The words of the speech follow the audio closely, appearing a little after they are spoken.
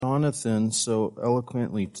Jonathan so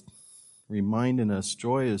eloquently reminding us,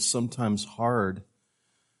 joy is sometimes hard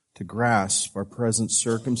to grasp. Our present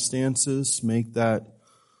circumstances make that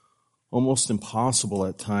almost impossible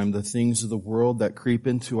at times. The things of the world that creep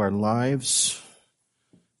into our lives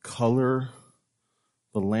color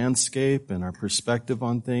the landscape and our perspective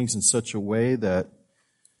on things in such a way that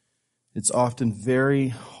it's often very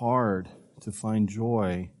hard to find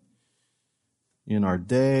joy in our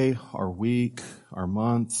day, our week, our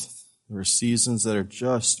month. There are seasons that are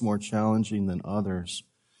just more challenging than others.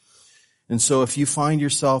 And so if you find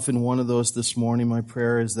yourself in one of those this morning, my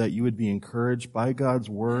prayer is that you would be encouraged by God's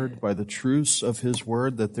Word, by the truths of His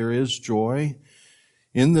Word, that there is joy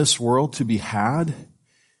in this world to be had,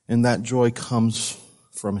 and that joy comes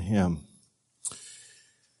from Him.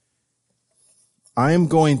 I am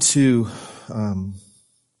going to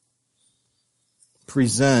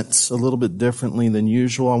present a little bit differently than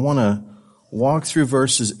usual. I want to walk through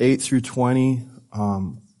verses 8 through 20,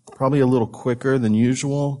 probably a little quicker than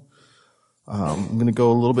usual. I'm going to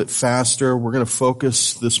go a little bit faster. We're going to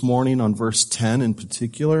focus this morning on verse 10 in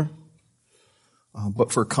particular.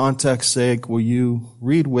 But for context sake, will you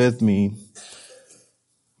read with me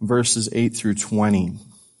verses 8 through 20?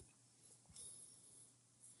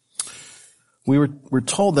 We're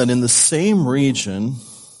told that in the same region,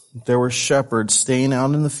 there were shepherds staying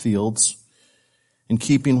out in the fields and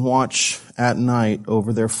keeping watch at night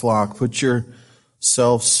over their flock. Put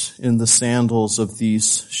yourselves in the sandals of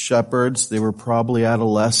these shepherds. They were probably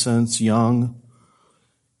adolescents, young.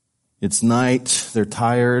 It's night. They're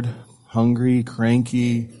tired, hungry,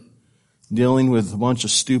 cranky, dealing with a bunch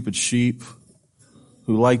of stupid sheep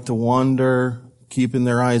who like to wander, keeping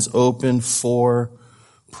their eyes open for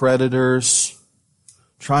predators,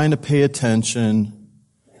 trying to pay attention,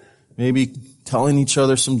 maybe telling each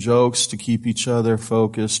other some jokes to keep each other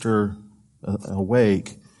focused or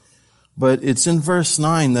awake. But it's in verse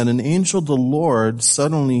 9 that an angel of the Lord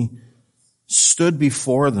suddenly stood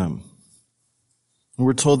before them. And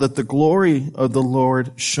we're told that the glory of the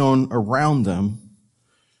Lord shone around them,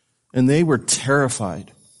 and they were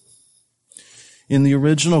terrified. In the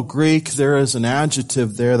original Greek, there is an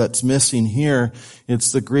adjective there that's missing here.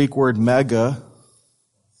 It's the Greek word mega.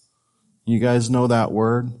 You guys know that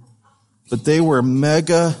word? But they were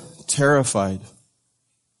mega terrified.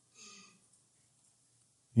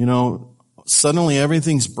 You know, suddenly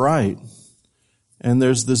everything's bright. And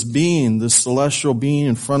there's this being, this celestial being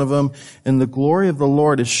in front of them, and the glory of the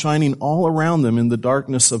Lord is shining all around them in the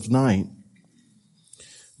darkness of night.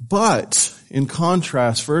 But, in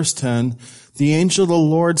contrast, verse 10, the angel of the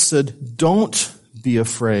Lord said, "Don't be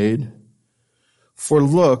afraid, for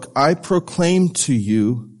look, I proclaim to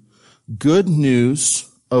you good news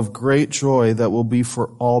of great joy that will be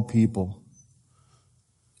for all people."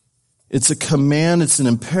 It's a command, it's an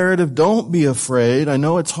imperative. Don't be afraid. I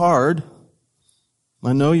know it's hard.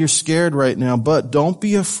 I know you're scared right now, but don't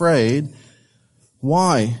be afraid.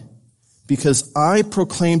 Why? Because I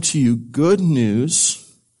proclaim to you good news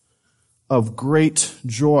of great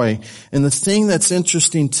joy. And the thing that's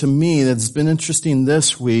interesting to me, that's been interesting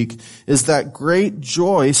this week, is that great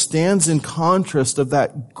joy stands in contrast of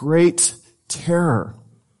that great terror.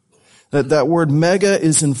 That word mega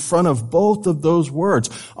is in front of both of those words.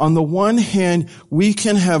 On the one hand, we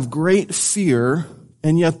can have great fear,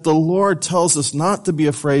 and yet the Lord tells us not to be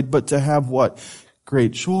afraid, but to have what?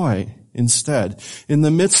 Great joy instead. In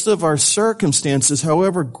the midst of our circumstances,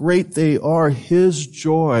 however great they are, His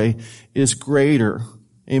joy is greater.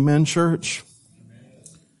 Amen, church?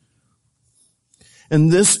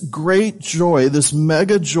 And this great joy, this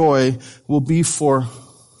mega joy, will be for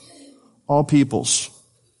all peoples.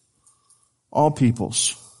 All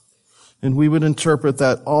peoples. And we would interpret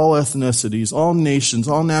that all ethnicities, all nations,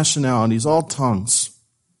 all nationalities, all tongues.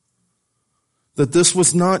 That this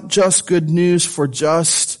was not just good news for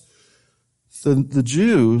just the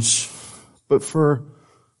Jews, but for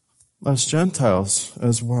us Gentiles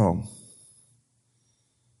as well.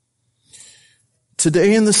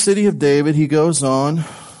 Today in the city of David, he goes on,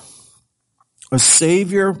 a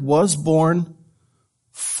Savior was born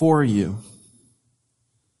for you,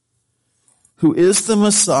 who is the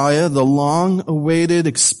Messiah, the long-awaited,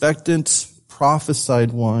 expectant,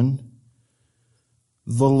 prophesied one,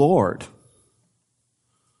 the Lord.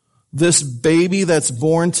 This baby that's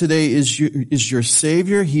born today is your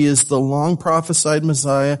Savior. He is the long-prophesied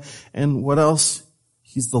Messiah. And what else?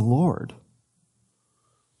 He's the Lord.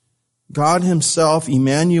 God Himself,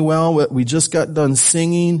 Emmanuel, what we just got done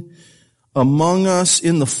singing, among us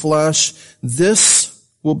in the flesh. This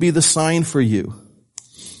will be the sign for you.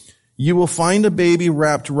 You will find a baby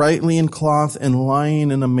wrapped rightly in cloth and lying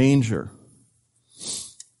in a manger.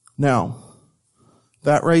 Now,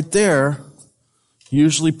 that right there,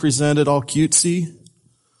 usually presented all cutesy.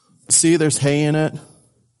 See, there's hay in it.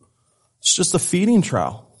 It's just a feeding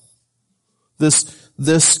trough.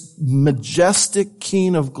 This majestic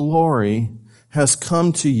King of glory has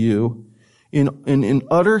come to you in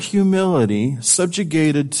utter humility,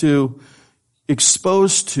 subjugated to,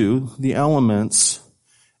 exposed to the elements,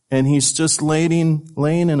 and he's just laying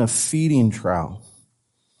in a feeding trough.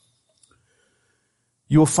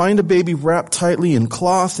 You will find a baby wrapped tightly in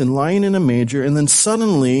cloth and lying in a manger, and then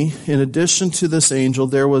suddenly, in addition to this angel,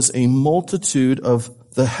 there was a multitude of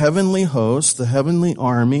the heavenly host, the heavenly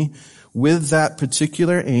army, with that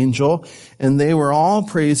particular angel, and they were all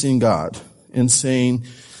praising God and saying,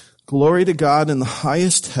 "Glory to God in the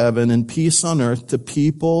highest heaven and peace on earth to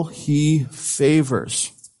people he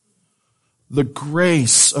favors." The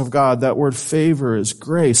grace of God, that word favor is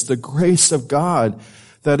grace, the grace of God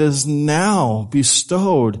that is now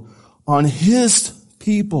bestowed on his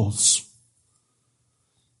peoples.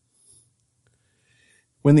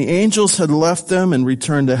 When the angels had left them and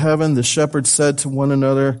returned to heaven, the shepherds said to one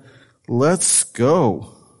another, "Let's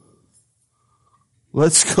go.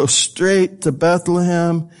 Let's go straight to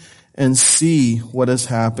Bethlehem and see what has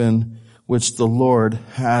happened, which the Lord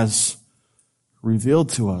has revealed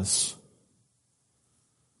to us."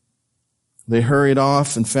 They hurried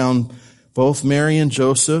off and found both Mary and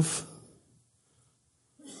Joseph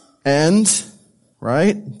and,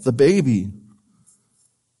 the baby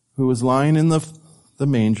who was lying in the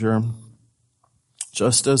manger,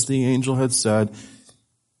 just as the angel had said.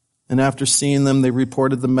 And after seeing them, they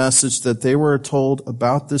reported the message that they were told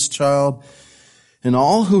about this child. And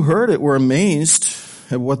all who heard it were amazed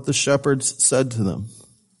at what the shepherds said to them.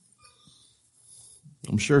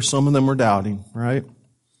 I'm sure some of them were doubting, right?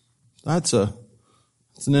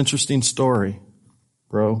 It's an interesting story,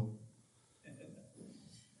 bro.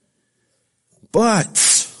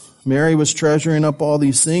 But Mary was treasuring up all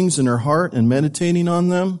these things in her heart and meditating on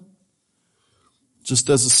them. Just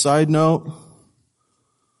as a side note,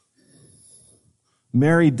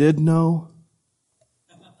 Mary did know.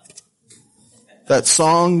 That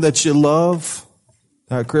song that you love,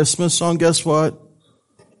 that Christmas song, guess what?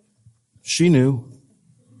 She knew.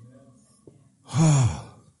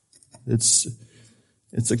 It's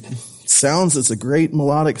a great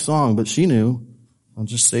melodic song, but she knew. I'll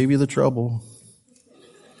just save you the trouble.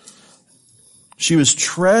 She was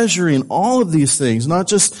treasuring all of these things, not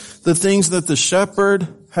just the things that the shepherd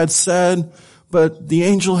had said, but the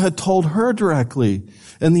angel had told her directly.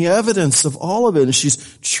 And the evidence of all of it, and she's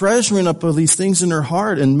treasuring up all these things in her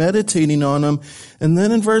heart and meditating on them. And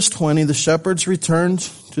then in verse 20, the shepherds returned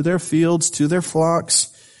to their fields, to their flocks,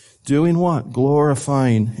 doing what?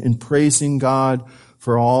 Glorifying and praising God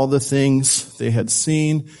for all the things they had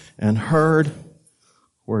seen and heard,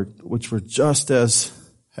 which were just as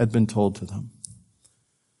had been told to them.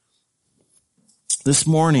 This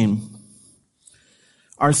morning,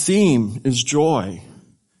 our theme is joy.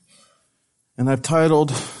 And I've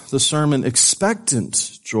titled the sermon,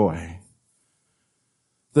 Expectant Joy.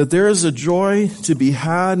 That there is a joy to be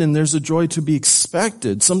had and there's a joy to be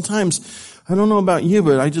expected. Sometimes, I don't know about you,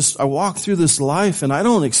 but I walk through this life and I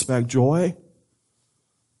don't expect joy.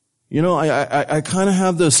 You know, I kind of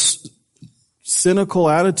have this cynical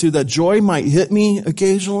attitude that joy might hit me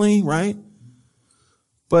occasionally, right?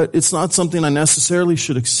 But it's not something I necessarily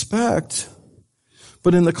should expect.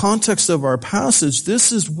 But in the context of our passage,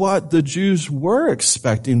 this is what the Jews were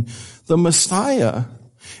expecting, the Messiah.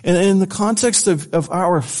 And in the context of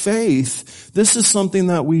our faith, this is something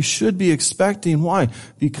that we should be expecting. Why?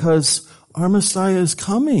 Because our Messiah is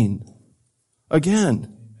coming again.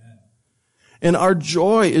 Amen. And our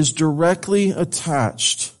joy is directly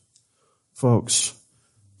attached, folks,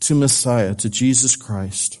 to Messiah, to Jesus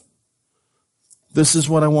Christ. This is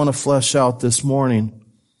what I want to flesh out this morning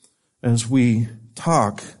as we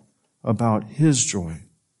talk about his joy.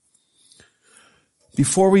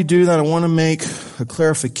 Before we do that, I want to make a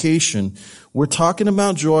clarification. We're talking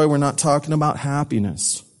about joy. We're not talking about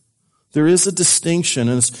happiness. There is a distinction,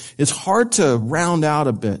 and it's hard to round out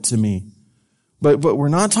a bit to me. But we're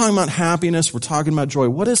not talking about happiness. We're talking about joy.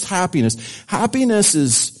 What is happiness? Happiness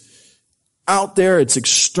is out there. It's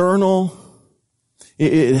external.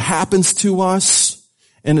 It happens to us,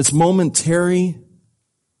 and it's momentary.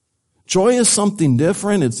 Joy is something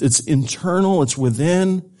different. It's internal. It's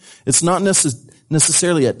within. It's not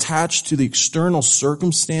necessarily attached to the external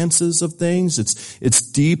circumstances of things. It's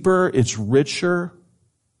deeper. It's richer.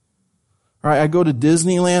 All right, I go to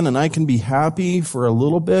Disneyland and I can be happy for a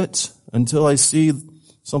little bit until I see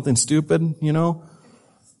something stupid,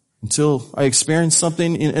 until I experience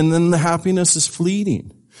something, and then the happiness is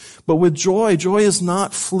fleeting. But with joy, joy is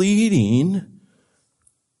not fleeting.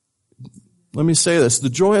 Let me say this. The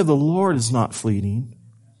joy of the Lord is not fleeting.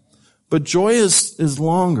 But joy is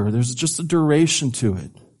longer. There's just a duration to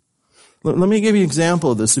it. Let me give you an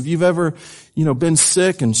example of this. If you've ever, been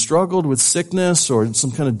sick and struggled with sickness or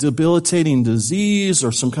some kind of debilitating disease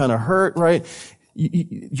or some kind of hurt, right?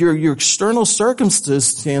 Your external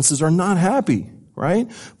circumstances are not happy,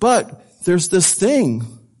 right? But there's this thing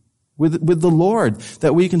with the Lord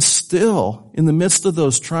that we can still, in the midst of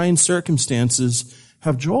those trying circumstances,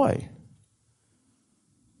 have joy.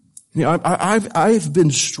 I've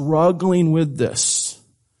been struggling with this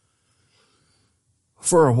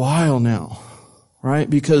for a while now, right?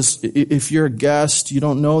 Because if you're a guest, you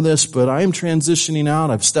don't know this, but I am transitioning out.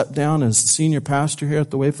 I've stepped down as the senior pastor here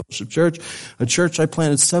at the Way Fellowship Church, a church I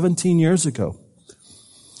planted 17 years ago.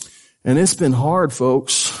 And it's been hard,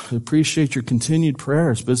 folks. I appreciate your continued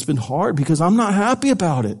prayers, but it's been hard because I'm not happy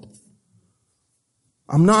about it.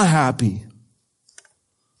 I'm not happy.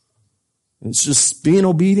 It's just being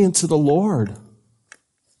obedient to the Lord.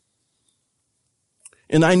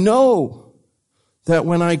 And I know that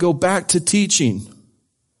when I go back to teaching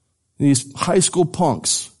these high school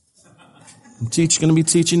punks, I'm going to be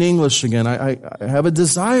teaching English again. I have a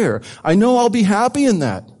desire. I know I'll be happy in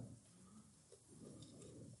that.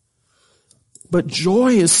 But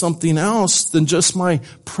joy is something else than just my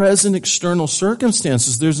present external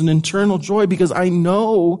circumstances. There's an internal joy because I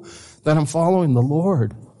know that I'm following the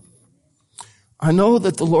Lord. I know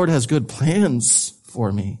that the Lord has good plans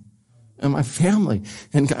for me and my family.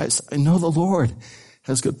 And guys, I know the Lord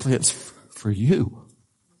has good plans for you.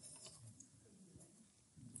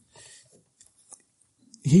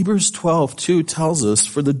 Hebrews 12:2 tells us,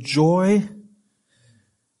 for the joy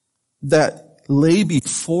that lay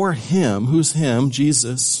before him, who's him?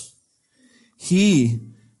 Jesus. He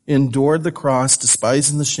endured the cross,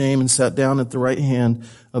 despising the shame, and sat down at the right hand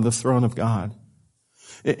of the throne of God.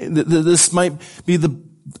 This might be the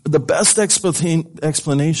best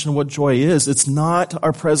explanation of what joy is. It's not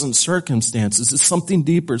our present circumstances. It's something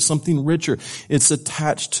deeper, something richer. It's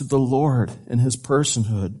attached to the Lord and his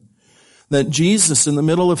personhood. That Jesus, in the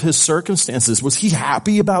middle of his circumstances, was he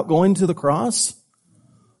happy about going to the cross?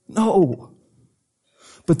 No.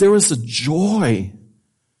 But there was a joy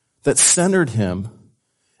that centered him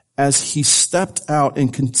as he stepped out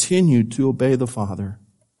and continued to obey the Father.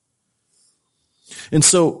 And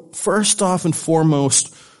so, first off and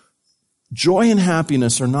foremost, joy and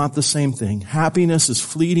happiness are not the same thing. Happiness is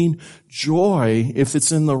fleeting. Joy, if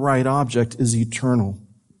it's in the right object, is eternal.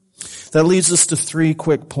 That leads us to 3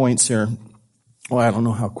 quick points here. Well, I don't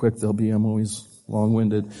know how quick they'll be. I'm always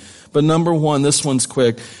long-winded. But number 1, this one's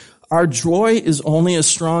quick. Our joy is only as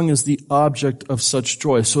strong as the object of such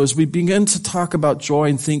joy. So as we begin to talk about joy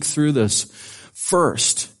and think through this,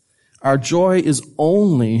 first, our joy is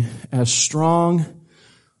only as strong.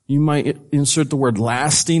 You might insert the word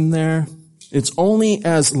lasting there. It's only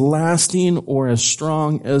as lasting or as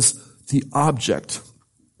strong as the object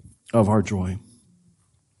of our joy.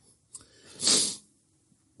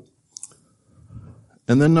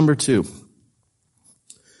 And then number 2.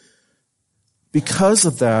 Because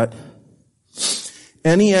of that,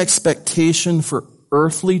 any expectation for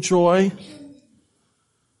earthly joy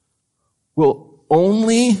will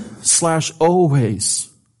only / always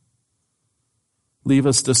leave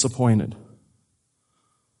us disappointed.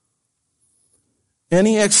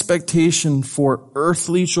 Any expectation for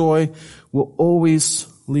earthly joy will always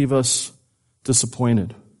leave us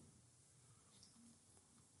disappointed.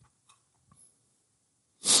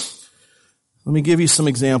 Let me give you some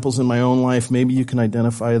examples in my own life. Maybe you can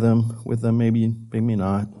identify them with them, maybe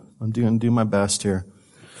not. I'm going to do my best here.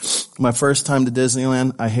 My first time to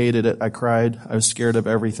Disneyland, I hated it. I cried. I was scared of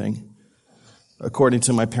everything. According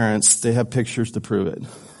to my parents, they have pictures to prove it.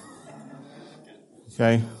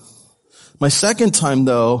 Okay? My second time,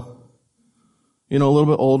 though, a little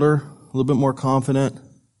bit older, a little bit more confident,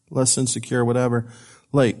 less insecure, whatever,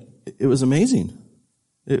 it was amazing.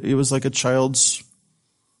 It was like a child's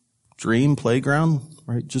dream playground,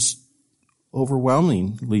 right? Just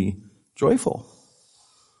overwhelmingly joyful.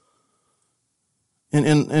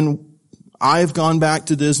 And I've gone back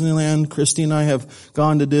to Disneyland. Christy and I have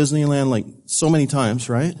gone to Disneyland so many times,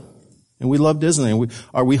 right? And we love Disneyland.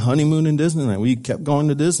 We honeymooned in Disneyland. We kept going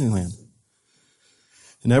to Disneyland.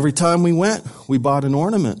 And every time we went, we bought an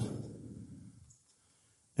ornament.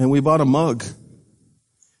 And we bought a mug.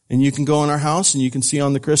 And you can go in our house and you can see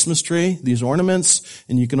on the Christmas tree these ornaments,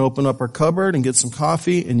 and you can open up our cupboard and get some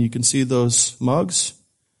coffee and you can see those mugs.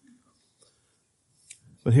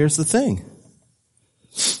 But here's the thing.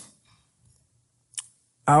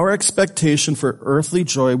 Our expectation for earthly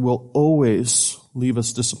joy will always leave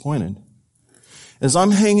us disappointed. As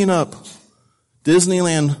I'm hanging up Disney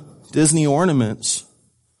ornaments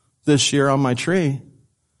this year on my tree,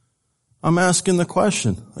 I'm asking the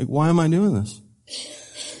question, like, why am I doing this?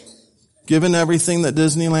 Given everything that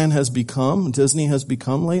Disney has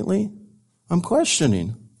become lately, I'm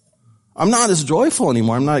questioning. I'm not as joyful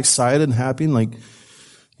anymore. I'm not excited and happy and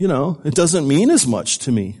it doesn't mean as much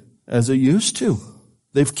to me as it used to.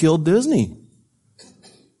 They've killed Disney.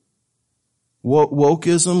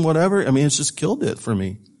 Wokeism, whatever. I mean, it's just killed it for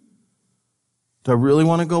me. Do I really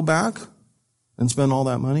want to go back and spend all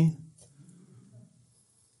that money?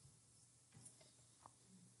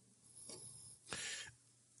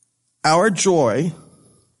 Our joy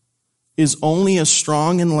is only as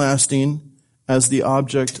strong and lasting as the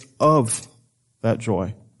object of that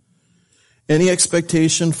joy. Any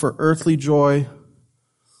expectation for earthly joy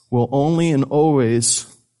will only and always,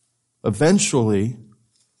 eventually,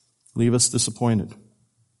 leave us disappointed.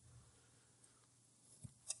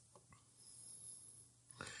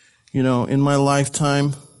 In my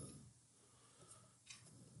lifetime,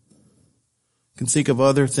 I can think of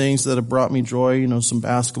other things that have brought me joy, some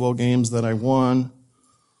basketball games that I won.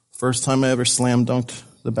 First time I ever slam dunked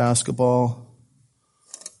the basketball.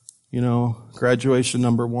 Graduation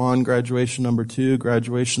number 1, graduation number 2,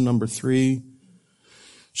 graduation number 3.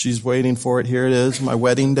 She's waiting for it. Here it is, my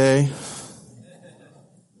wedding day.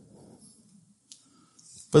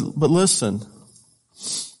 But listen,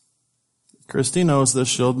 Christy knows this.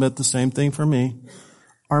 She'll admit the same thing for me.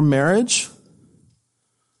 Our marriage,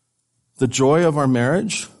 the joy of our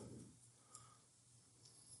marriage,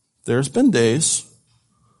 there's been days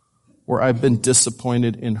where I've been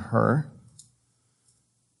disappointed in her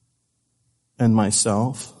and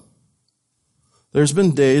myself. There's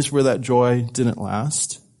been days where that joy didn't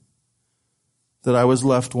last, that I was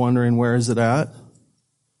left wondering, where is it at?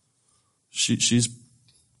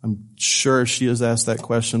 I'm sure she has asked that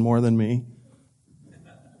question more than me.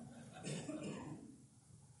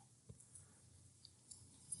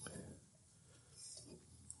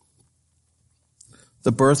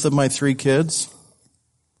 The birth of my 3 kids,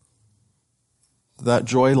 that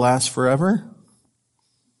joy lasts forever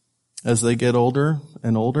as they get older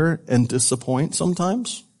and disappoint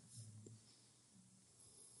sometimes.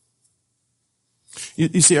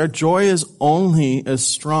 You see, our joy is only as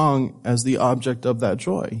strong as the object of that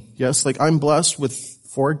joy. Yes, like I'm blessed with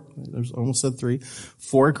 4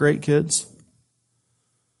 great kids.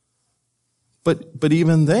 But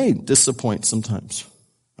even they disappoint sometimes.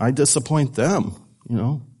 I disappoint them,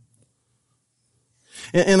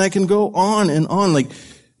 And I can go on and on.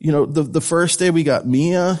 The first day we got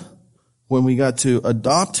Mia, when we got to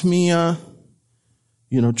adopt Mia,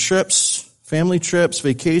 trips, family trips,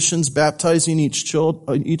 vacations, baptizing each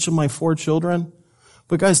of my 4 children.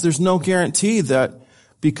 But guys, there's no guarantee that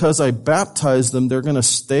because I baptize them, they're going to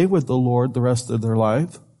stay with the Lord the rest of their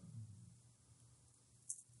life.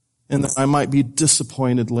 And that I might be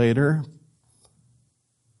disappointed later.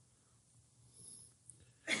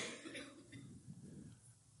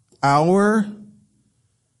 Our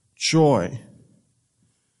joy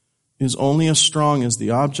is only as strong as the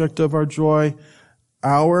object of our joy.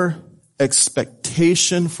 Our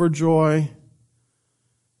expectation for joy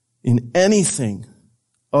in anything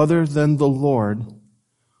other than the Lord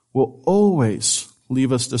will always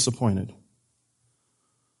leave us disappointed.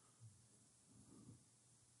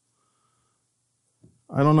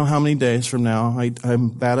 I don't know how many days from now, I'm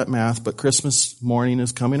bad at math, but Christmas morning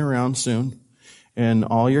is coming around soon. And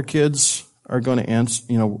all your kids are going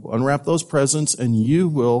to unwrap those presents, and you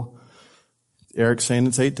will, Eric's saying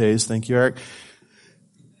it's 8 days. Thank you, Eric.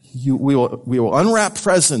 We will unwrap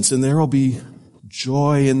presents, and there will be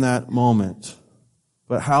joy in that moment.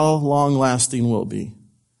 But how long lasting will it be?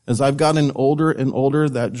 As I've gotten older and older,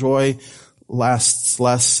 that joy lasts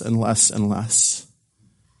less and less and less.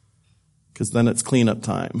 Because then it's cleanup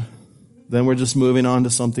time. Then we're just moving on to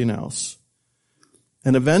something else.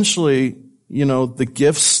 And eventually, the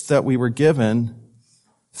gifts that we were given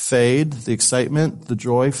fade, the excitement, the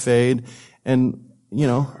joy fade, and,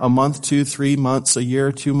 a month, 2, 3 months, a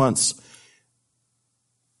year, 2 months,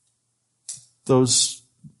 those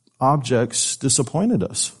objects disappointed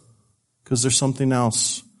us because there's something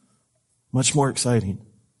else much more exciting.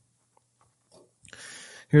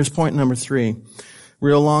 Here's point number 3.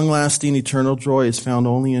 Real long-lasting eternal joy is found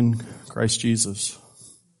only in Christ Jesus.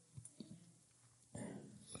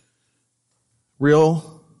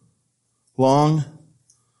 Real, long-lasting,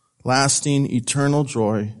 eternal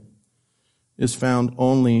joy is found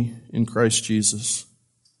only in Christ Jesus.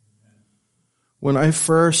 When I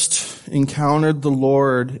first encountered the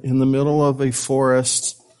Lord in the middle of a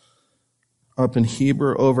forest up in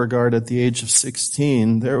Heber Overgaard at the age of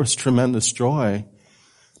 16, there was tremendous joy.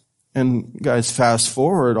 And guys, fast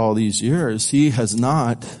forward all these years, he has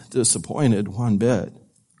not disappointed one bit.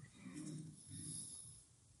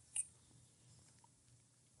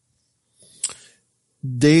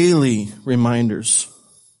 Daily reminders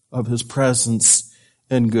of his presence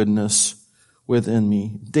and goodness within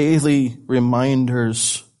me. Daily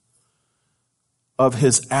reminders of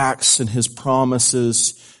his acts and his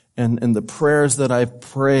promises and the prayers that I've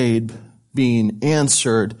prayed being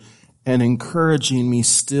answered and encouraging me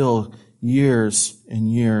still years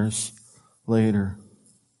and years later.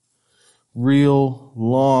 Real,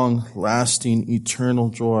 long-lasting, eternal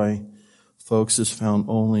joy, folks, is found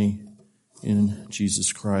only in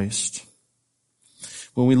Jesus Christ.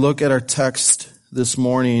 When we look at our text this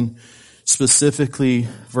morning, specifically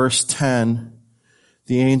verse 10,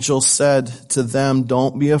 the angel said to them,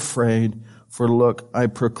 "Don't be afraid, for look, I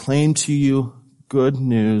proclaim to you good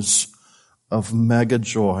news of mega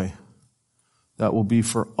joy that will be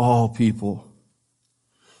for all people."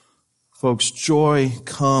 Folks, joy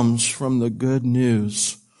comes from the good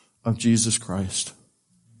news of Jesus Christ.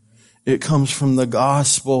 It comes from the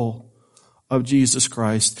gospel of Jesus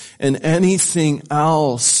Christ. And anything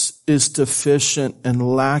else is deficient and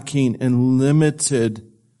lacking and limited,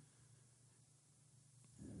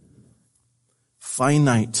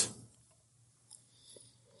 finite.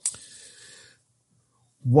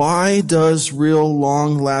 Why does real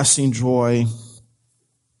long-lasting joy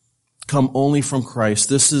come only from Christ?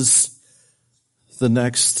 This is the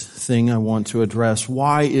next thing I want to address.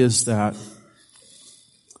 Why is that?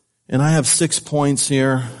 And I have 6 points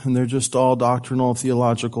here, and they're just all doctrinal,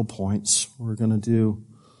 theological points. We're going to do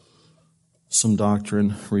some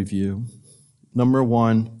doctrine review. Number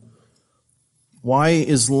 1, why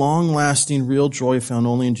is long-lasting real joy found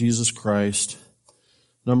only in Jesus Christ?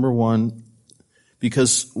 Number 1,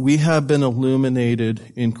 because we have been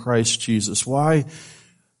illuminated in Christ Jesus. Why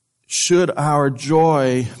should our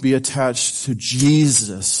joy be attached to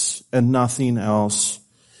Jesus and nothing else?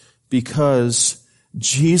 Because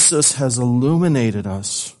Jesus has illuminated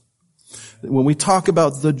us. When we talk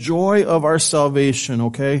about the joy of our salvation,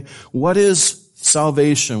 okay, what is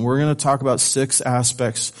salvation? We're going to talk about 6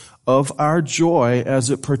 aspects of our joy as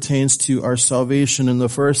it pertains to our salvation. And the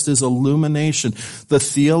first is illumination, the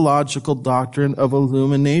theological doctrine of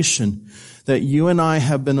illumination, that you and I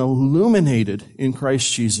have been illuminated in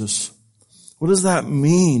Christ Jesus. What does that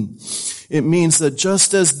mean? It means that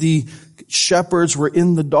just as the shepherds were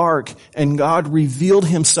in the dark and God revealed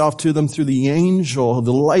himself to them through the angel,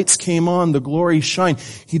 the lights came on, the glory shined,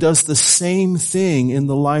 he does the same thing in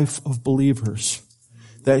the life of believers.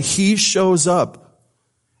 That he shows up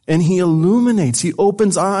and he illuminates, he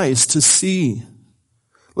opens eyes to see.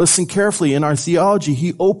 Listen carefully, in our theology,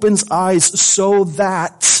 he opens eyes so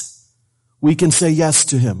that we can say yes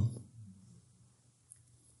to him.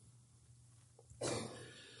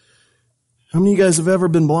 How many of you guys have ever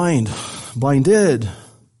been blinded?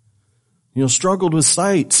 Struggled with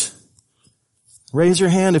sight? Raise your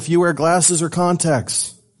hand if you wear glasses or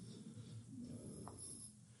contacts.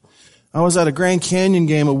 I was at a Grand Canyon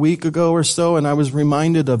game a week ago or so, and I was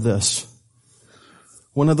reminded of this.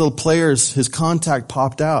 One of the players, his contact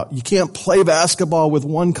popped out. You can't play basketball with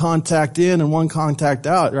one contact in and one contact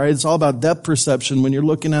out, right? It's all about depth perception when you're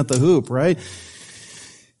looking at the hoop, right?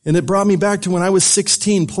 And it brought me back to when I was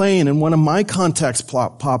 16 playing and one of my contacts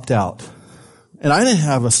popped out. And I didn't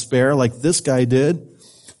have a spare like this guy did.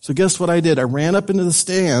 So guess what I did? I ran up into the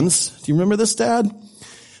stands. Do you remember this, Dad?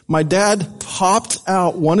 My dad popped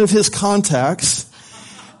out one of his contacts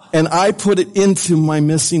and I put it into my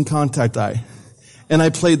missing contact eye. And I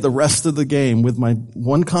played the rest of the game with my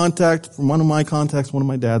one contact from one of my contacts, one of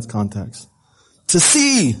my dad's contacts. To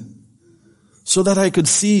see. So that I could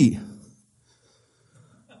see.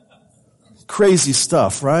 Crazy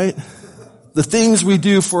stuff, right? The things we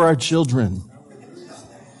do for our children.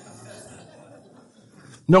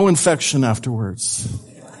 No infection afterwards.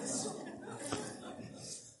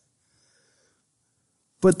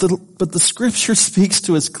 But the scripture speaks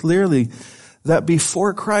to us clearly that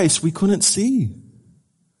before Christ we couldn't see.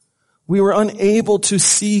 We were unable to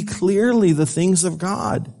see clearly the things of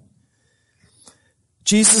God.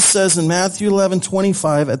 Jesus says in Matthew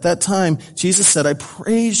 11:25, at that time, Jesus said, "I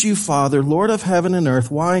praise you, Father, Lord of heaven and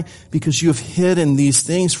earth." Why? Because you have hidden these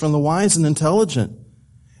things from the wise and intelligent,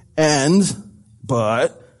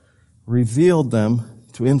 but revealed them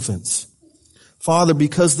to infants. Father,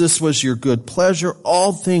 because this was your good pleasure,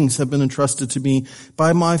 all things have been entrusted to me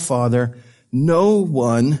by my Father. No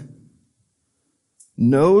one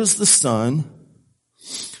knows the Son.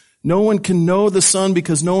 No one can know the Son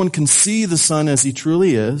because no one can see the Son as he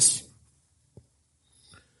truly is.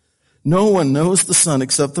 No one knows the Son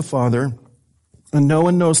except the Father, and no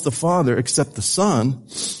one knows the Father except the Son,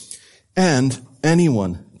 and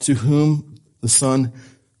anyone to whom the Son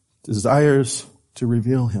desires to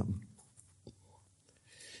reveal him.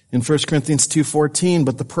 In 1 Corinthians 2:14,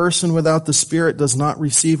 but the person without the Spirit does not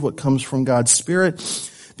receive what comes from God's Spirit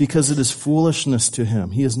because it is foolishness to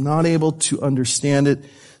him. He is not able to understand it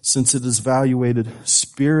since it is evaluated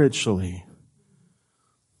spiritually.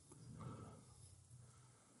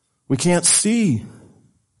 We can't see.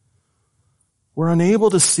 We're unable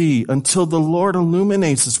to see until the Lord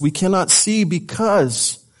illuminates us. We cannot see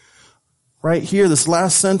because, right here, this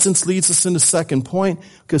last sentence leads us into second point,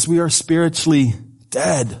 because we are spiritually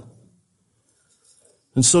dead.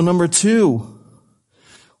 And so number 2,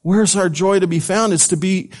 where's our joy to be found? It's to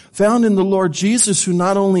be found in the Lord Jesus, who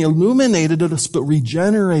not only illuminated us, but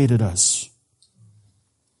regenerated us.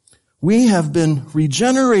 We have been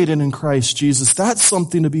regenerated in Christ Jesus. That's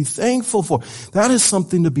something to be thankful for. That is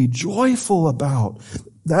something to be joyful about.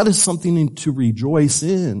 That is something to rejoice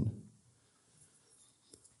in.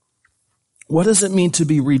 What does it mean to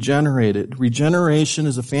be regenerated? Regeneration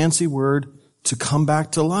is a fancy word to come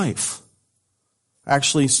back to life.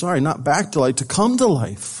 Actually, not back to life, to come to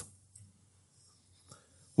life.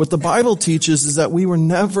 What the Bible teaches is that we were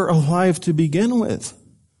never alive to begin with.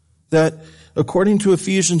 That according to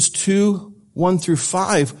Ephesians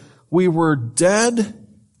 2:1-5, we were dead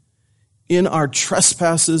in our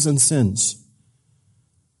trespasses and sins.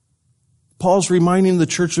 Paul's reminding the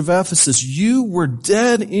church of Ephesus, you were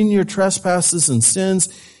dead in your trespasses and sins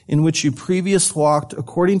in which you previously walked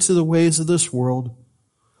according to the ways of this world,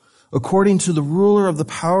 according to the ruler of the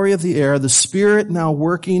power of the air, the spirit now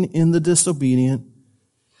working in the disobedient.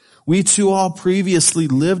 We too all previously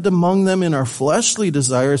lived among them in our fleshly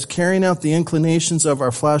desires, carrying out the inclinations of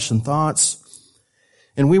our flesh and thoughts.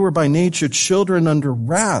 And we were by nature children under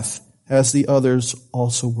wrath, as the others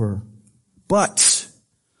also were. But,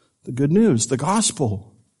 the good news, the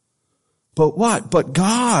gospel. But what? But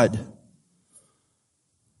God.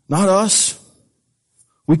 Not us.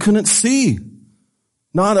 We couldn't see.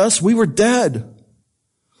 Not us. We were dead.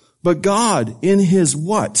 But God, in His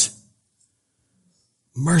what?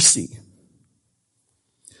 Mercy.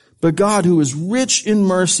 But God, who is rich in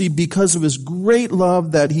mercy because of His great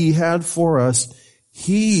love that He had for us,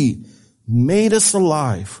 He made us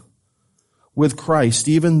alive with Christ,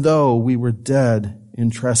 even though we were dead in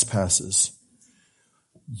trespasses.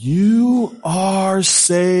 You are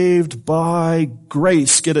saved by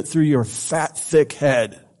grace. Get it through your fat, thick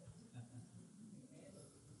head.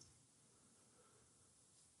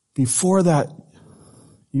 Before that,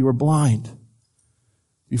 you were blind.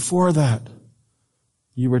 Before that,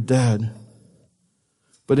 you were dead.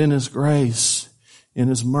 But in His grace, in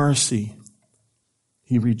His mercy,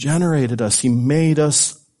 He regenerated us. He made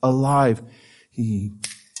us alive. He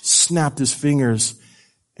snapped His fingers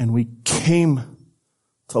and we came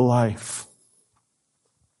to life.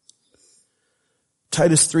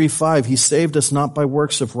 Titus 3:5, He saved us not by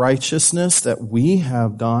works of righteousness that we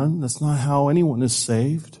have done. That's not how anyone is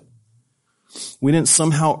saved. We didn't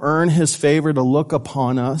somehow earn His favor to look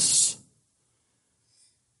upon us.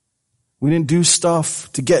 We didn't do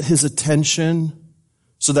stuff to get His attention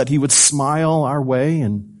so that He would smile our way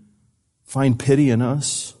and find pity in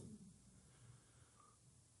us.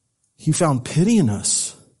 He found pity in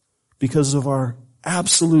us because of our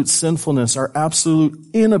absolute sinfulness, our absolute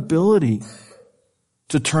inability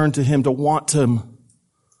to turn to Him, to want Him,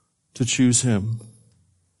 to choose Him.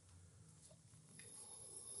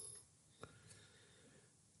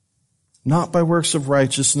 Not by works of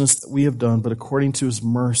righteousness that we have done, but according to His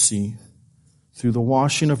mercy, through the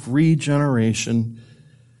washing of regeneration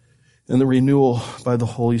and the renewal by the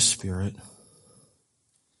Holy Spirit.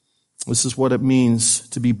 This is what it means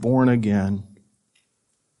to be born again.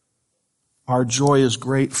 Our joy is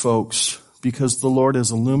great, folks, because the Lord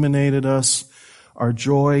has illuminated us. Our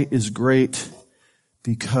joy is great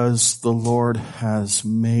because the Lord has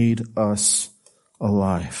made us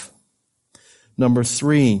alive. Number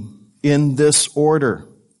 3, in this order.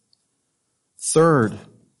 Third,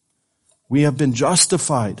 we have been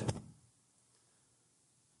justified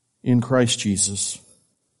in Christ Jesus.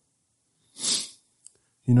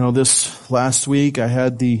 You know, this last week I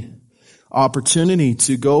had the opportunity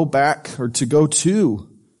to go back or to go to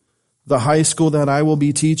the high school that I will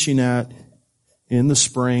be teaching at in the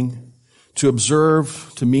spring, to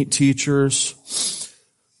observe, to meet teachers,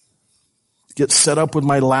 get set up with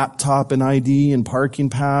my laptop and ID and parking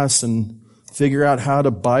pass and figure out how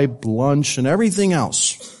to buy lunch and everything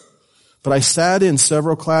else. But I sat in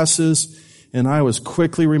several classes, and I was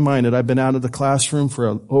quickly reminded, I've been out of the classroom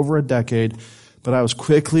for over a decade, but I was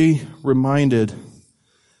quickly reminded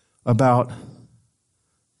about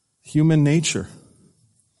human nature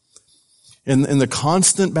and the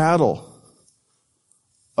constant battle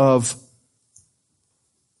of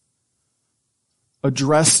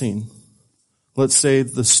addressing, let's say,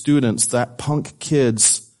 the students, that punk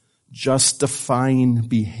kids, justifying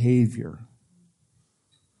behavior.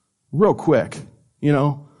 Real quick,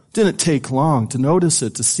 didn't take long to notice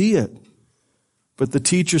it, to see it. But the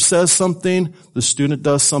teacher says something, the student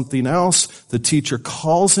does something else, the teacher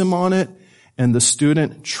calls him on it, and the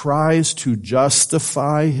student tries to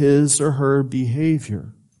justify his or her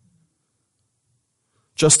behavior.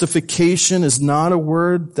 Justification is not a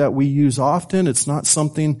word that we use often. It's not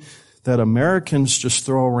something that Americans just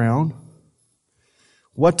throw around.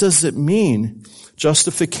 What does it mean?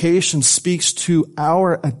 Justification speaks to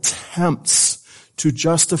our attempts to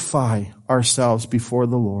justify ourselves before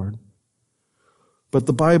the Lord. But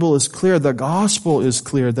the Bible is clear, the gospel is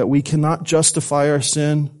clear, that we cannot justify our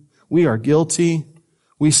sin. We are guilty.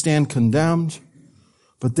 We stand condemned.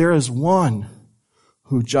 But there is one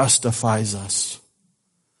who justifies us.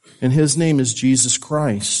 And his name is Jesus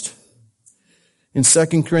Christ. In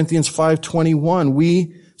 2 Corinthians 5:21,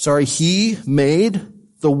 he made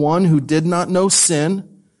the one who did not know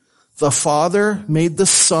sin. The Father made the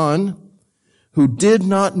Son who did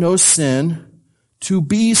not know sin to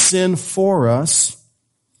be sin for us,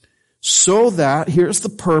 so that, here's the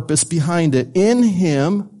purpose behind it, in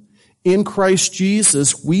him, in Christ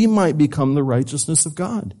Jesus, we might become the righteousness of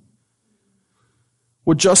God.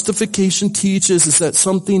 What justification teaches is that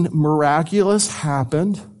something miraculous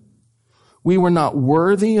happened. We were not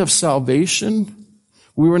worthy of salvation.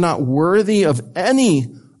 We were not worthy of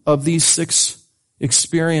any of these 6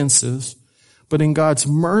 experiences. But in God's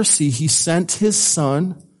mercy, he sent his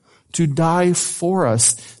Son to die for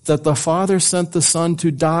us, that the Father sent the Son to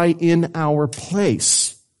die in our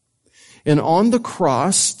place. And on the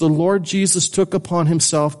cross, the Lord Jesus took upon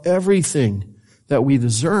himself everything that we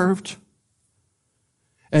deserved.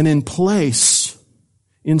 And in place,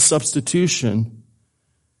 in substitution,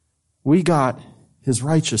 we got his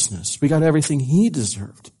righteousness. We got everything he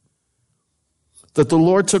deserved. That the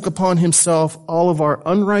Lord took upon himself all of our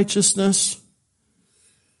unrighteousness,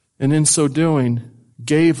 and in so doing,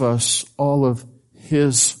 gave us all of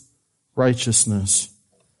his righteousness.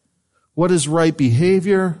 What is right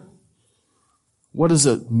behavior? What does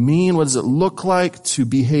it mean? What does it look like to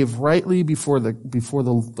behave rightly before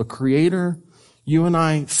the Creator? You and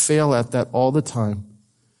I fail at that all the time.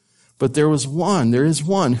 But there is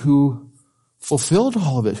one who fulfilled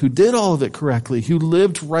all of it, who did all of it correctly, who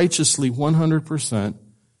lived righteously 100%.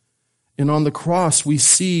 And on the cross, we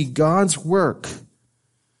see God's work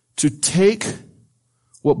to take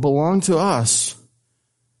what belonged to us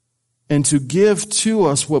and to give to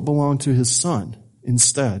us what belonged to his Son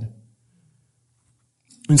instead.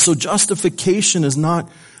 And so justification is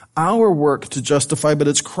not our work to justify, but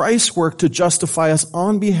it's Christ's work to justify us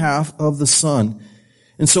on behalf of the Son.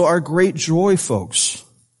 And so our great joy, folks,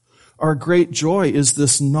 our great joy is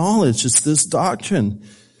this knowledge, it's this doctrine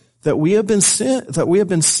that we have been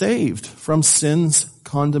saved from sin's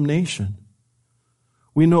condemnation.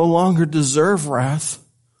 We no longer deserve wrath.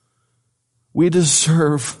 We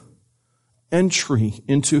deserve entry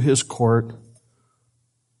into his court.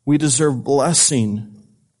 We deserve blessing.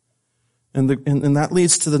 And that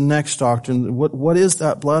leads to the next doctrine. What is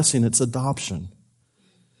that blessing? It's adoption.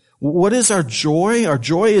 What is our joy? Our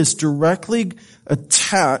joy is directly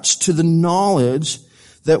attached to the knowledge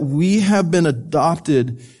that we have been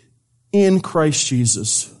adopted in Christ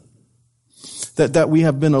Jesus. That we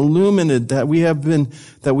have been illuminated, that we have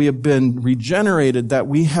been regenerated, that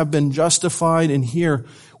we have been justified, and here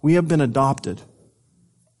we have been adopted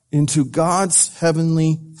into God's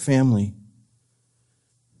heavenly family.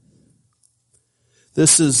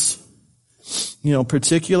 This is,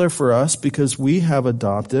 particular for us because we have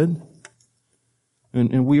adopted,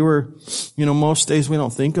 and we were, most days we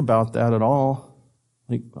don't think about that at all.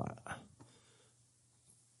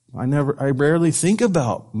 I rarely think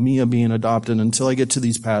about Mia being adopted until I get to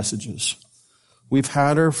these passages. We've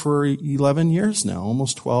had her for 11 years now,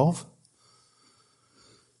 almost 12.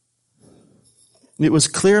 It was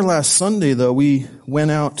clear last Sunday, though, we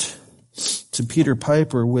went out to Peter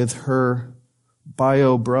Piper with her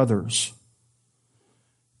bio brothers.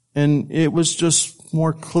 And it was just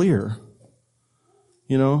more clear.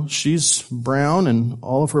 She's brown and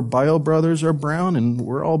all of her bio brothers are brown and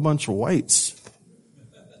we're all a bunch of whites.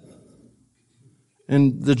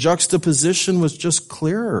 And the juxtaposition was just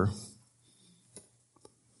clearer.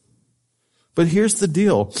 But here's the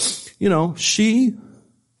deal. She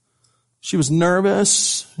was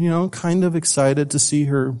nervous, kind of excited to see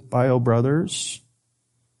her bio brothers.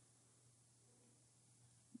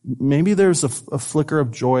 Maybe there's a flicker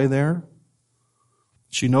of joy there.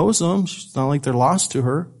 She knows them. It's not like they're lost to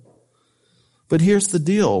her. But here's the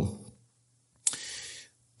deal.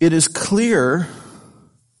 It's clear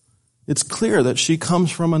that she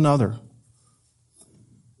comes from another.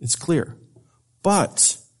 It's clear.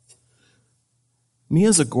 But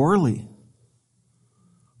Mia's a Gorley.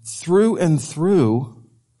 Through and through,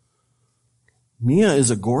 Mia is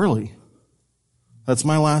a Gorley. That's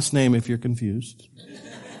my last name if you're confused.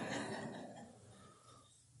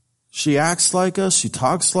 She acts like us. She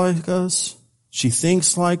talks like us. She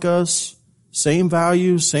thinks like us. Same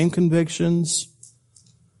values, same convictions.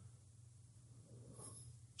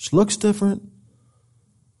 She looks different,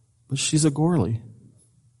 but she's a Gorley.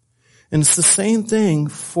 And it's the same thing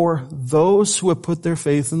for those who have put their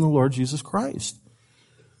faith in the Lord Jesus Christ.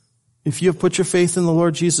 If you have put your faith in the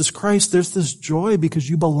Lord Jesus Christ, there's this joy because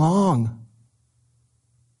you belong.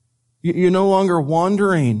 You're no longer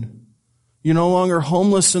wandering. You're no longer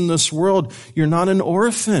homeless in this world. You're not an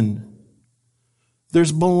orphan.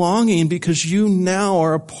 There's belonging because you now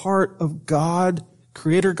are a part of God,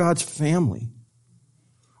 Creator God's family.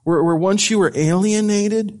 Where once you were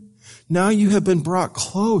alienated, now you have been brought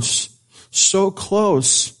close, so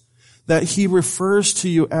close that He refers to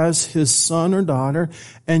you as His son or daughter,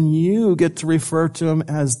 and you get to refer to Him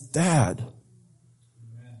as Dad.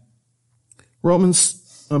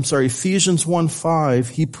 Ephesians 1:5,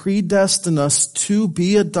 He predestined us to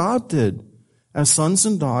be adopted as sons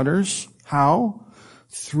and daughters. How?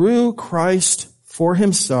 Through Christ for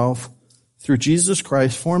Himself, through Jesus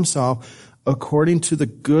Christ for Himself, according to the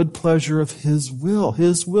good pleasure of His will.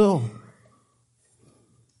 His will.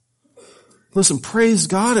 Listen, praise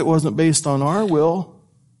God it wasn't based on our will.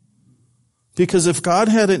 Because if God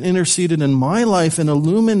hadn't interceded in my life and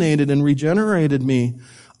illuminated and regenerated me,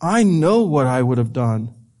 I know what I would have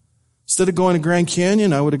done. Instead of going to Grand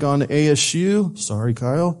Canyon, I would have gone to ASU. Sorry,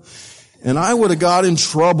 Kyle. And I would have got in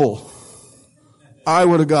trouble. I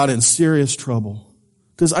would have got in serious trouble.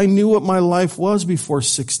 Because I knew what my life was before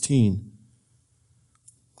 16.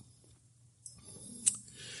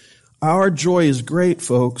 Our joy is great,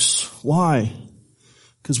 folks. Why?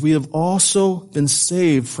 Because we have also been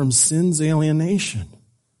saved from sin's alienation.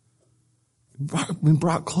 Been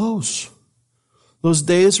brought close. Those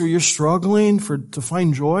days where you're struggling to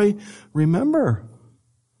find joy, remember,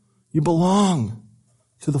 you belong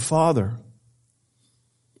to the Father.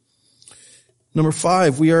 Number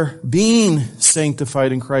 5, we are being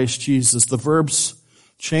sanctified in Christ Jesus. The verbs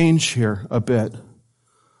change here a bit.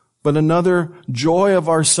 But another joy of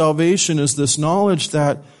our salvation is this knowledge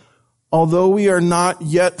that although we are not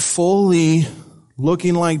yet fully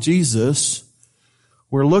looking like Jesus,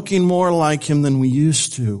 we're looking more like Him than we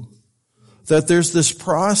used to. That there's this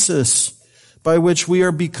process by which we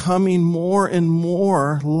are becoming more and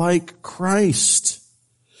more like Christ.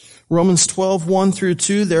 Romans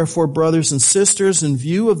 12:1-2, therefore, brothers and sisters, in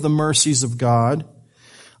view of the mercies of God,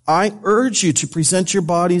 I urge you to present your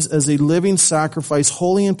bodies as a living sacrifice,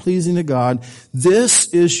 holy and pleasing to God. This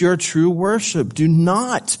is your true worship. Do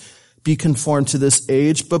not be conformed to this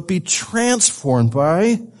age, but be transformed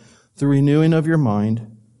by the renewing of your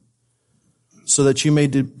mind, so that you may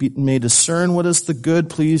discern what is the good,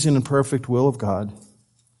 pleasing, and perfect will of God.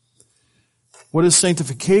 What is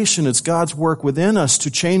sanctification? It's God's work within us to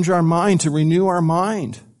change our mind, to renew our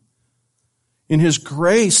mind. In His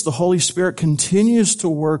grace, the Holy Spirit continues to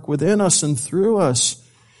work within us and through us,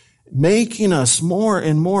 making us more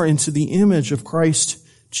and more into the image of Christ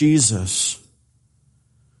Jesus.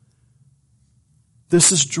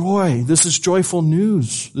 This is joy. This is joyful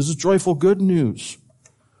news. This is joyful good news.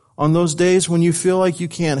 On those days when you feel like you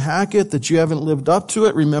can't hack it, that you haven't lived up to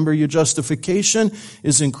it, remember your justification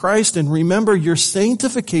is in Christ, and remember your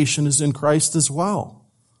sanctification is in Christ as well.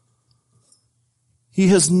 He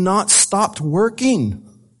has not stopped working.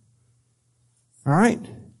 All right?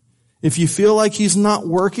 If you feel like He's not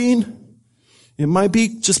working, it might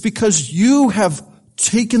be just because you have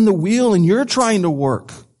taken the wheel and you're trying to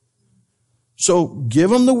work. So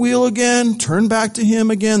give Him the wheel again, turn back to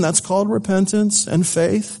Him again. That's called repentance and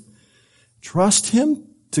faith. Trust Him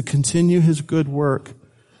to continue His good work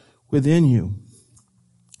within you.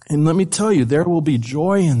 And let me tell you, there will be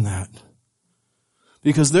joy in that.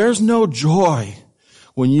 Because there's no joy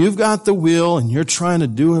when you've got the wheel and you're trying to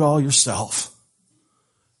do it all yourself.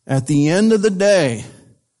 At the end of the day,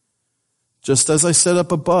 Just as I said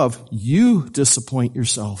up above, you disappoint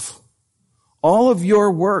yourself. All of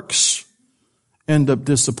your works end up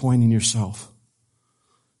disappointing yourself.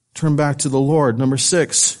 Turn back to the Lord. Number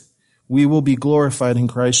 6, we will be glorified in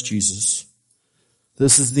Christ Jesus.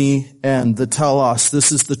 This is the end, the telos.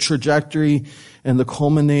 This is the trajectory and the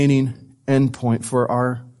culminating endpoint for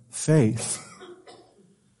our faith.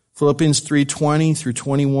 Philippians 3:20 through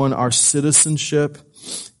 21, our citizenship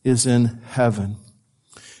is in heaven.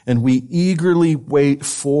 And we eagerly wait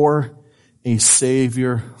for a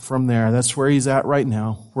Savior from there. That's where he's at right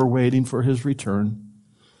now. We're waiting for his return.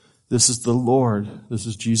 This is the Lord. This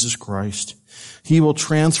is Jesus Christ. He will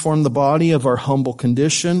transform the body of our humble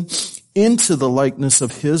condition into the likeness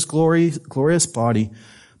of his glorious body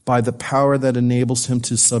by the power that enables him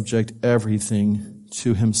to subject everything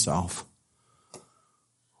to himself.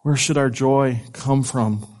 Where should our joy come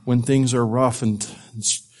from when things are rough and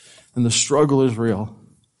the struggle is real?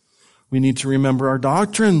 We need to remember our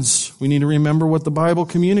doctrines. We need to remember what the Bible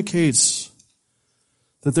communicates.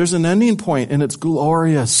 That there's an ending point and it's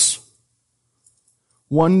glorious.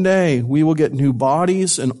 One day we will get new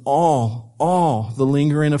bodies and all the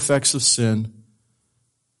lingering effects of sin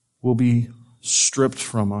will be stripped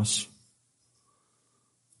from us.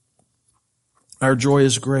 Our joy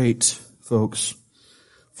is great, folks,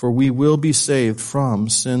 for we will be saved from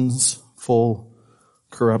sin's full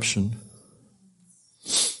corruption.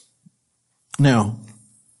 Now,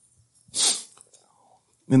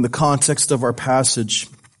 in the context of our passage,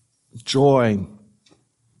 joy.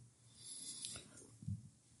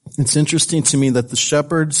 It's interesting to me that the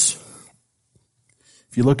shepherds,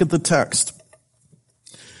 if you look at the text,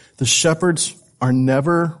 the shepherds are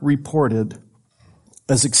never reported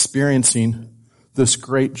as experiencing this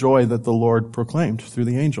great joy that the Lord proclaimed through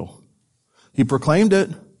the angel. He proclaimed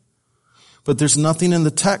it, but there's nothing in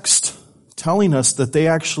the text telling us that they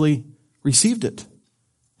actually received it,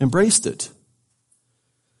 embraced it.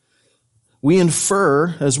 We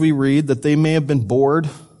infer, as we read, that they may have been bored,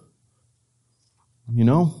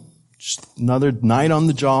 just another night on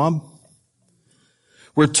the job.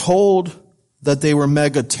 We're told that they were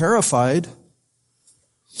mega terrified.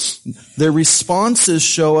 Their responses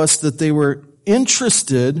show us that they were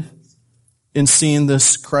interested in seeing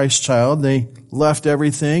this Christ child. They left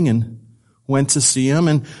everything and went to see him.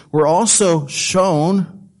 And we're also told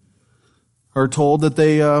that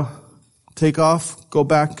they take off, go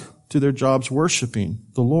back to their jobs worshiping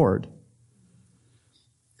the Lord.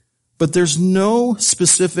 But there's no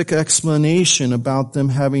specific explanation about them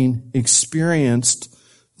having experienced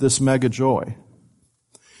this mega joy.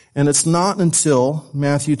 And it's not until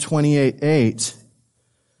Matthew 28:8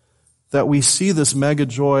 that we see this mega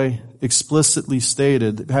joy explicitly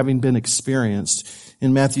stated, having been experienced.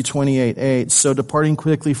 In Matthew 28:8, so departing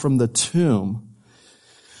quickly from the tomb,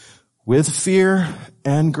 with fear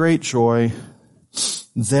and great joy,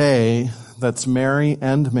 they, that's Mary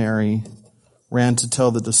and Mary, ran to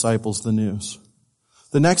tell the disciples the news.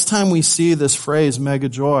 The next time we see this phrase, mega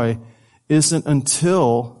joy, isn't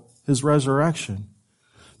until his resurrection.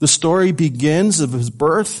 The story begins of his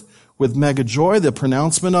birth with mega joy, the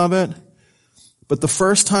pronouncement of it. But the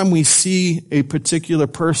first time we see a particular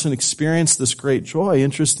person experience this great joy,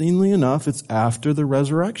 interestingly enough, it's after the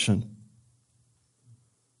resurrection.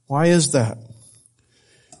 Why is that?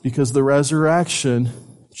 Because the resurrection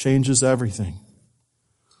changes everything.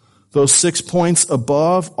 Those 6 points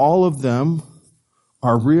above, all of them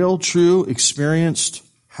are real, true, experienced.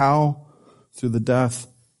 How? Through the death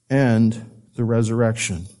and the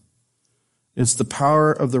resurrection. It's the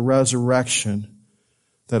power of the resurrection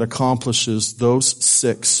that accomplishes those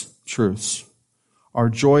 6 truths. Our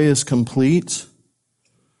joy is complete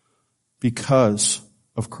because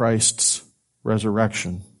of Christ's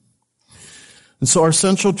resurrection. And so our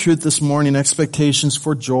central truth this morning, expectations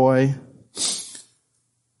for joy.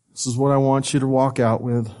 This is what I want you to walk out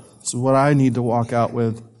with. This is what I need to walk out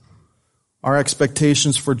with. Our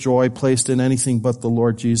expectations for joy placed in anything but the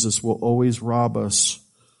Lord Jesus will always rob us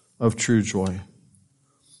of true joy.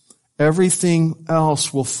 Everything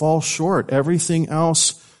else will fall short. Everything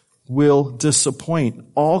else will disappoint.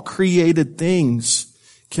 All created things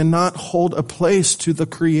cannot hold a place to the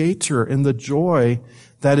Creator and the joy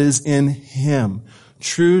that is in Him.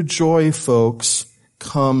 True joy, folks,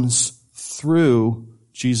 comes through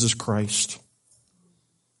Jesus Christ.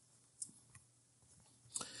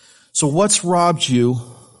 So what's robbed you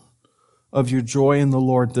of your joy in the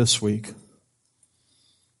Lord this week?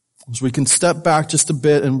 As we can step back just a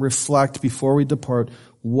bit and reflect before we depart,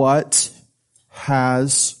 what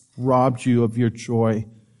has robbed you of your joy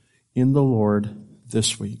in the Lord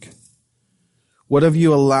this week? What have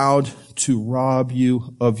you allowed to rob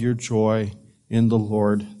you of your joy in the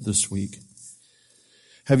Lord this week?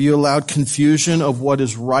 Have you allowed confusion of what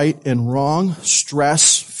is right and wrong,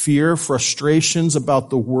 stress, fear, frustrations about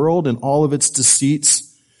the world and all of its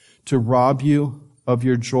deceits to rob you of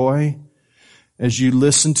your joy? As you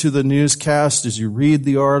listen to the newscast, as you read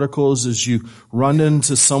the articles, as you run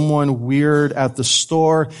into someone weird at the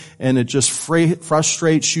store and it just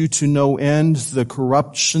frustrates you to no end, the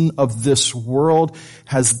corruption of this world,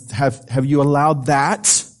 have you allowed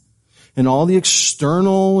that and all the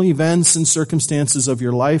external events and circumstances of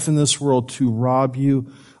your life in this world to rob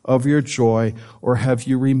you of your joy? Or have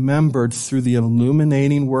you remembered through the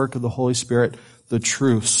illuminating work of the Holy Spirit the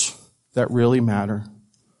truths that really matter?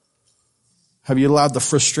 Have you allowed the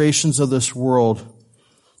frustrations of this world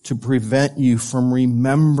to prevent you from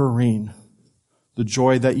remembering the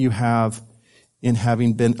joy that you have in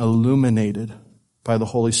having been illuminated by the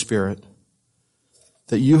Holy Spirit?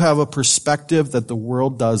 That you have a perspective that the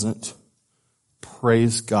world doesn't.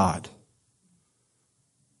 Praise God.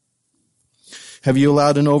 Have you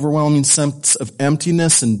allowed an overwhelming sense of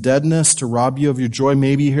emptiness and deadness to rob you of your joy?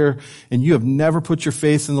 Maybe you're here and you have never put your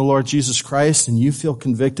faith in the Lord Jesus Christ and you feel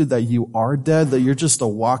convicted that you are dead, that you're just a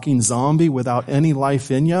walking zombie without any life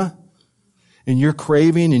in you. And you're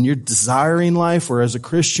craving and you're desiring life, or as a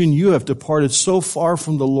Christian, you have departed so far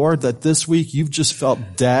from the Lord that this week you've just felt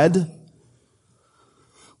dead.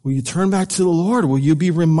 Will you turn back to the Lord? Will you be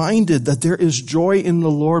reminded that there is joy in the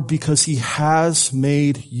Lord because He has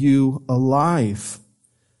made you alive?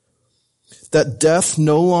 That death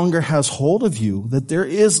no longer has hold of you, that there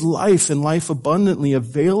is life and life abundantly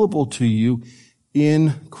available to you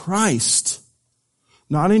in Christ.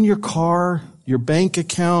 Not in your car, your bank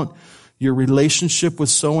account, your relationship with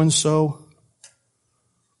so-and-so.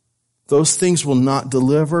 Those things will not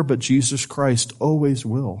deliver, but Jesus Christ always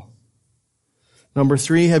will. Number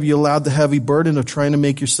 3, have you allowed the heavy burden of trying to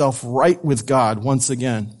make yourself right with God once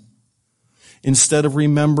again? Instead of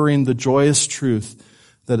remembering the joyous truth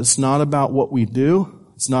that it's not about what we do,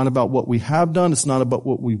 it's not about what we have done, it's not about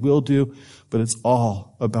what we will do, but it's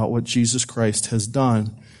all about what Jesus Christ has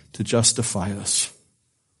done to justify us.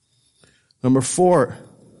 Number 4,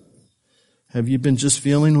 have you been just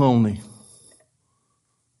feeling lonely,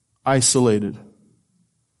 isolated,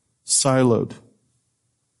 siloed?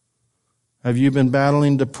 Have you been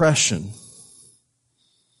battling depression?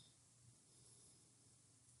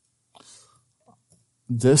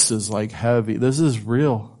 This is like heavy. This is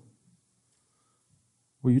real.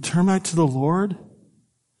 Will you turn back to the Lord?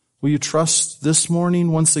 Will you trust this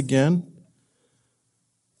morning once again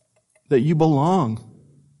that you belong?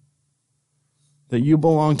 That you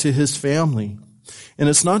belong to His family. And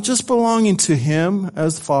it's not just belonging to Him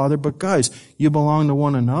as the Father, but guys, you belong to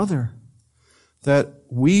one another. That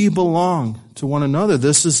we belong to one another.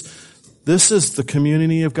 This is the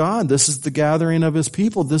community of God. This is the gathering of His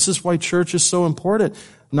people. This is why church is so important.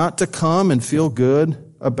 Not to come and feel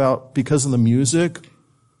good because of the music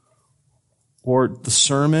or the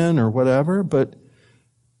sermon or whatever, but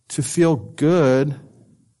to feel good,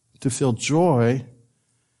 to feel joy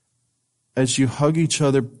as you hug each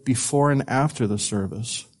other before and after the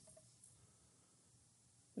service.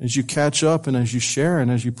 As you catch up and as you share and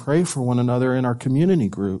as you pray for one another in our community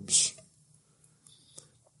groups.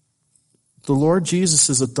 The Lord Jesus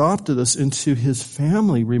has adopted us into His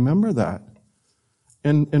family. Remember that.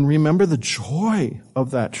 And remember the joy of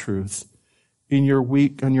that truth in your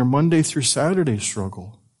week, on your Monday through Saturday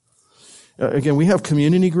struggle. Again, we have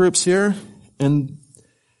community groups here, and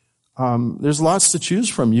there's lots to choose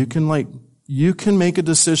from. You can make a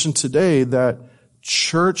decision today that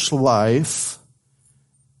church life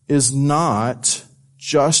is not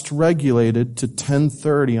just regulated to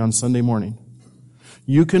 10:30 on Sunday morning.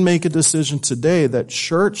 You can make a decision today that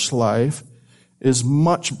church life is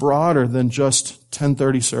much broader than just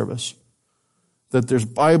 10:30 service. That there's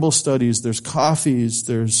Bible studies, there's coffees,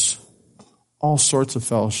 there's all sorts of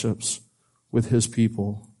fellowships with His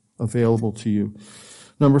people available to you.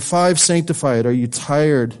 Number 5, sanctify it. Are you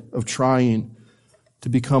tired of trying to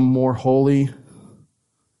become more holy?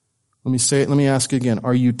 Let me ask again.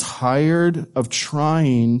 Are you tired of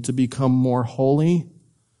trying to become more holy?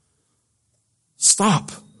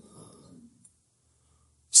 Stop.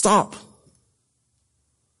 Stop.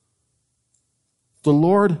 The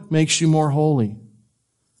Lord makes you more holy.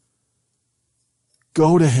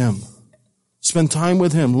 Go to Him. Spend time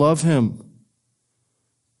with Him. Love Him.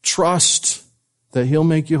 Trust that He'll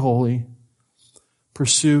make you holy.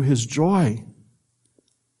 Pursue His joy,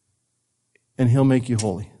 and He'll make you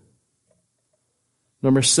holy.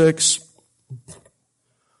 Number 6,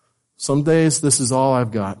 some days this is all I've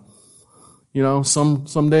got. You know,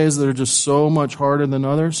 some days that are just so much harder than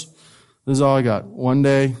others. This is all I got. One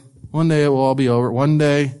day it will all be over. One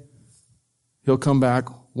day he'll come back.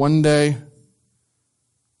 One day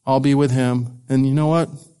I'll be with him. And you know what?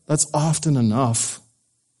 That's often enough.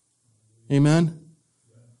 Amen?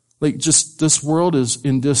 Like, just this world is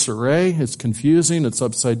in disarray. It's confusing. It's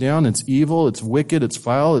upside down. It's evil. It's wicked. It's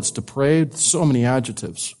vile. It's depraved. So many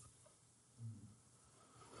adjectives.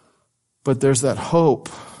 But there's that hope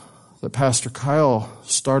that Pastor Kyle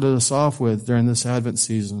started us off with during this Advent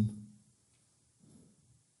season.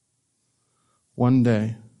 One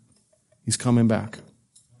day, he's coming back.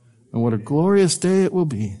 And what a glorious day it will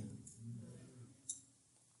be.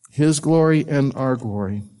 His glory and our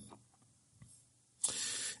glory.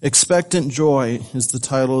 Expectant Joy is the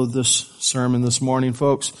title of this sermon this morning,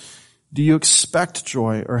 folks. Do you expect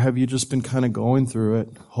joy, or have you just been kind of going through it,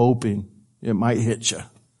 hoping it might hit you?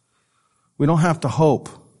 We don't have to hope.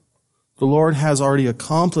 The Lord has already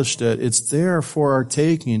accomplished it. It's there for our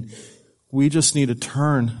taking. We just need to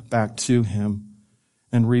turn back to Him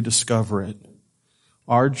and rediscover it.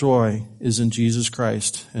 Our joy is in Jesus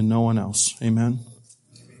Christ and no one else. Amen.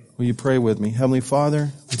 Will you pray with me? Heavenly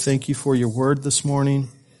Father, we thank you for your word this morning.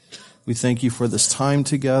 We thank you for this time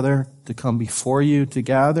together to come before you, to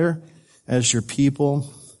gather as your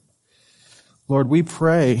people. Lord, we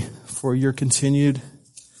pray for your continued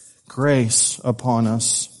grace upon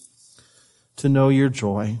us to know your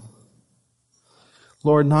joy.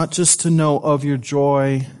 Lord, not just to know of your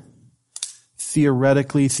joy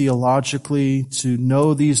theoretically, theologically, to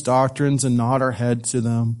know these doctrines and nod our head to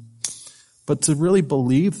them, but to really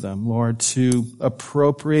believe them, Lord, to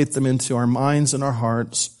appropriate them into our minds and our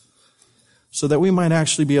hearts so that we might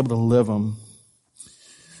actually be able to live them.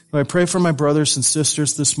 I pray for my brothers and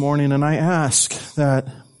sisters this morning, and I ask that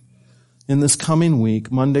in this coming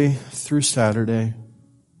week, Monday through Saturday,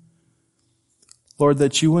 Lord,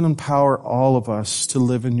 that you would empower all of us to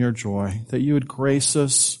live in your joy, that you would grace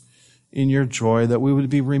us in your joy, that we would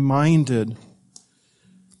be reminded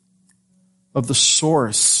of the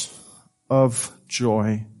source of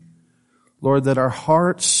joy. Lord, that our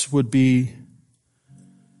hearts would be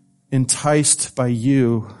enticed by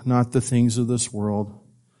you, not the things of this world.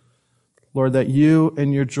 Lord, that you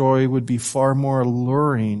and your joy would be far more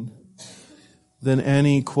alluring than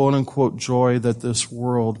any quote-unquote joy that this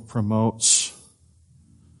world promotes.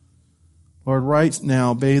 Lord, right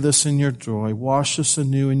now, bathe us in your joy. Wash us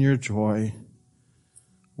anew in your joy.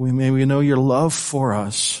 May we know your love for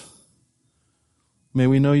us. May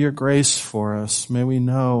we know your grace for us. May we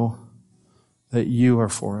know that you are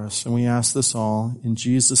for us. And we ask this all in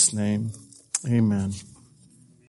Jesus' name. Amen.